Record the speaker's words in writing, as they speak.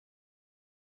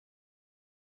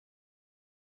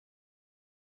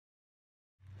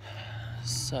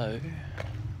So,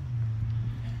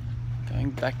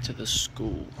 going back to the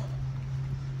school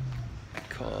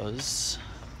because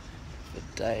the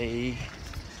day,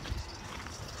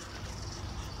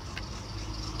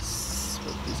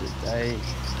 what is it, day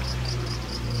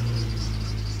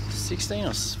 16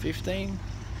 or 15?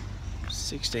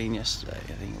 16 yesterday,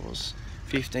 I think it was.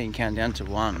 15 countdown to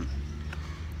 1.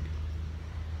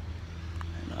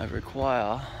 And I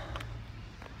require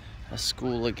a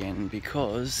school again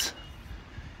because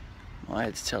my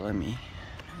head's telling me,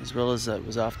 as well as it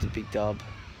was after Big Dub,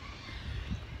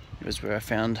 it was where I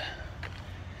found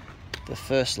the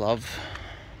first love,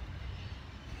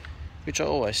 which I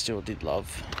always still did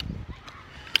love,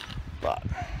 but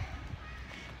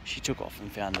she took off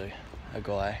and found a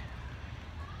guy,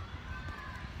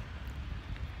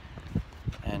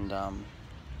 and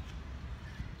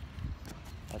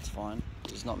that's fine,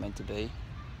 it's not meant to be.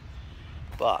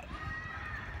 But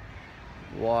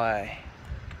why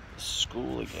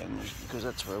school again? Because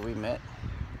that's where we met,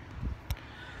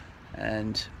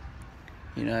 and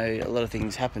you know, a lot of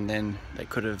things happened then that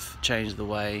could have changed the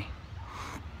way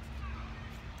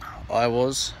I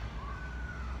was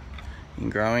in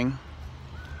growing,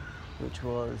 which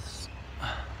was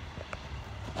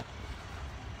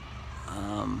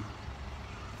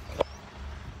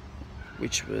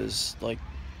like,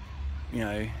 you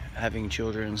know, having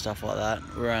children and stuff like that.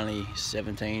 We're only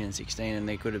 17 and 16, and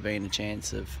there could have been a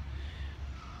chance of,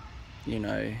 you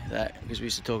know, that, because we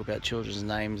used to talk about children's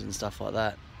names and stuff like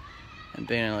that, and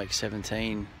being only like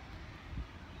 17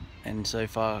 and so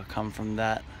far come from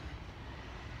that,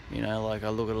 you know, like I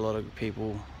look at a lot of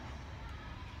people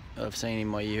I've seen in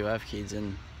my year who have kids,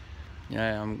 and you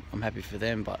know, I'm happy for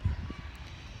them, but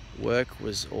work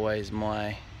was always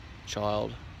my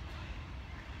child,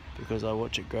 because I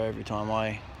watch it grow every time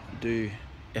I do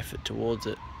effort towards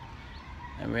it.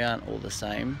 And we aren't all the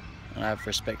same, and I have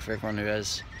respect for everyone who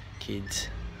has kids,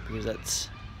 because that's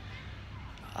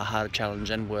a hard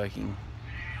challenge and working,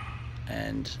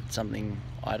 and it's something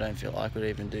I don't feel I could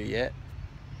even do yet,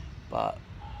 but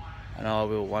I know I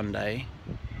will one day.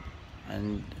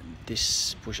 And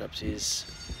this push-ups is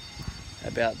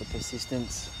about the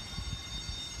persistence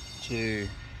to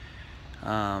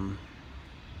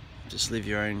just live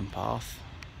your own path.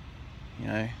 You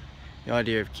know, the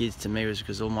idea of kids to me was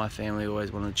because all my family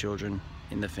always wanted children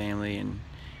in the family, and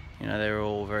you know, they were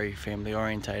all very family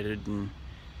orientated, and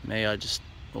me, I just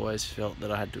always felt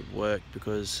that I had to work,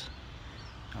 because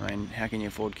I mean, how can you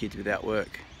afford kids without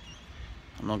work?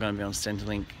 I'm not going to be on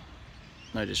Centrelink,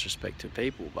 no disrespect to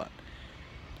people, but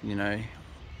you know,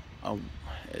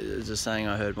 there's a saying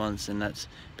I heard once, and that's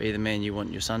be the man you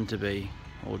want your son to be,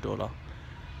 or daughter.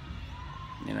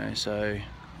 You know, so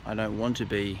I don't want to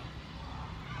be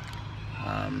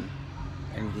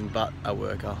anything but a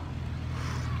worker.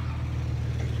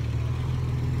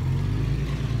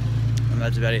 And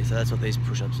that's about it. So that's what these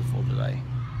push-ups are for today.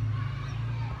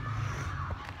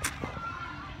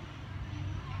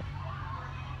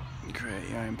 Create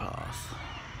your own path.